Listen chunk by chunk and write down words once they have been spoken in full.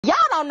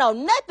don't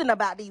know nothing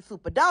about these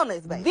super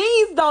donuts, baby.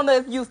 These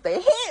donuts used to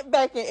hit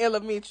back in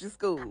elementary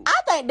school.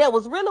 I think that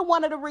was really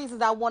one of the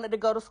reasons I wanted to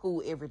go to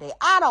school every day.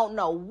 I don't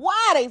know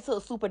why they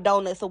took super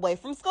donuts away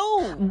from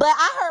school. But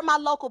I heard my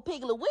local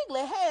Piggly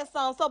Wiggly had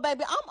some, so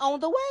baby, I'm on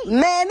the way.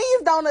 Man,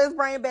 these donuts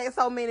bring back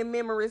so many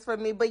memories for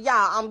me. But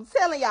y'all, I'm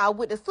telling y'all,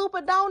 with the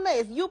super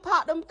donuts, you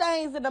pop them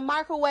things in the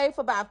microwave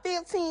for about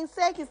 15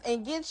 seconds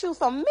and get you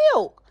some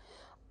milk.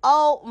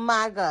 Oh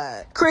my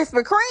God.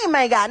 Krispy Kreme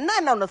ain't got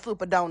nothing on the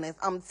super donuts.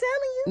 I'm telling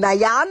you. Now,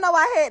 y'all know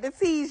I had to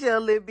tease you a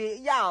little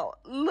bit. Y'all,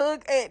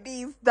 look at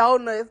these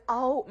donuts.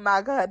 Oh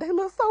my God. They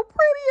look so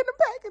pretty in the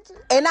packaging.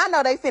 And I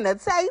know they finna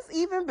taste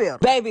even better.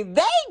 Baby,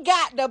 they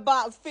got the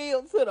box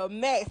filled to the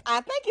max.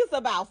 I think it's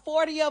about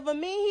 40 of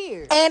them in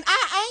here. And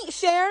I ain't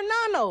sharing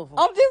none of them.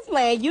 I'm just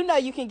playing. You know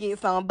you can get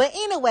some. But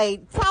anyway,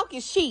 talk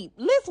is cheap.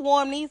 Let's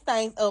warm these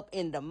things up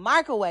in the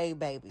microwave,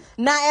 baby.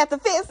 Now, after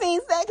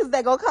 15 seconds,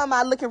 they gonna come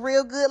out looking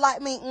real good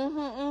like me.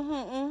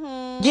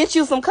 Get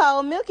you some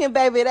cold milk and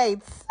baby, they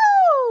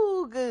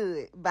too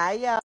good. Bye,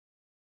 y'all.